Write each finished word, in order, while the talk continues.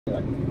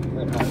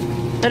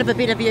Bit of a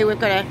better view, we've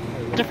got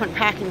a different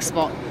parking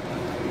spot,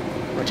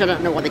 which I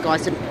don't know why the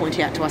guys didn't point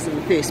out to us in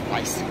the first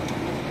place.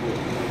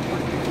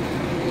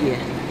 Yeah.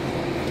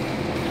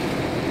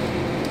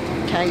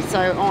 Okay,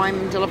 so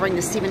I'm delivering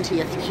the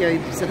 70th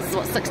cube, so this is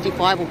what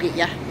 65 will get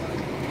you.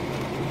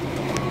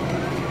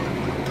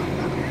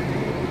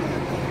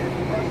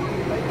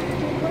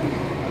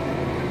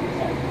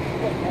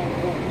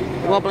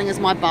 Wobbling is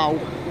my bowl.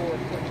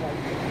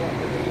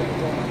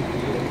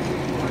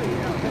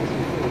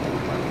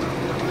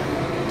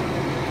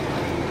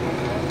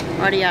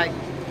 Rightio.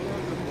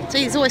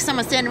 See, there's always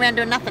someone standing around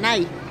doing nothing,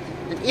 eh?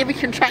 At every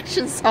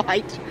construction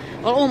site.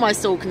 Well,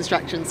 almost all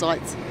construction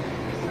sites.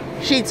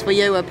 Sheds for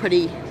you are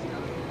pretty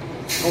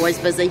always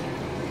busy.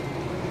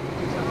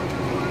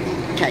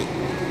 Okay,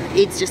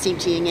 Ed's just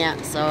emptying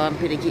out, so I'm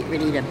better get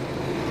ready to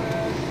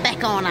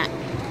back on up.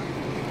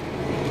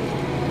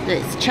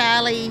 It's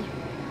Charlie,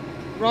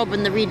 Rob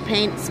in the red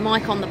pants,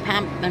 Mike on the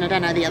pump, and I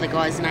don't know the other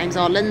guys' names.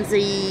 Oh,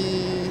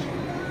 Lindsay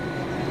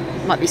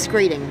might be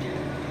screeding.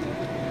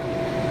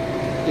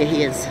 Yeah,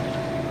 he is.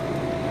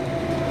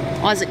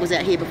 Isaac was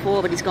out here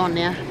before, but he's gone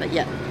now. But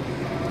yeah.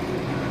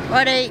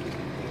 Righty.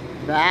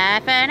 Bye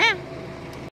for now.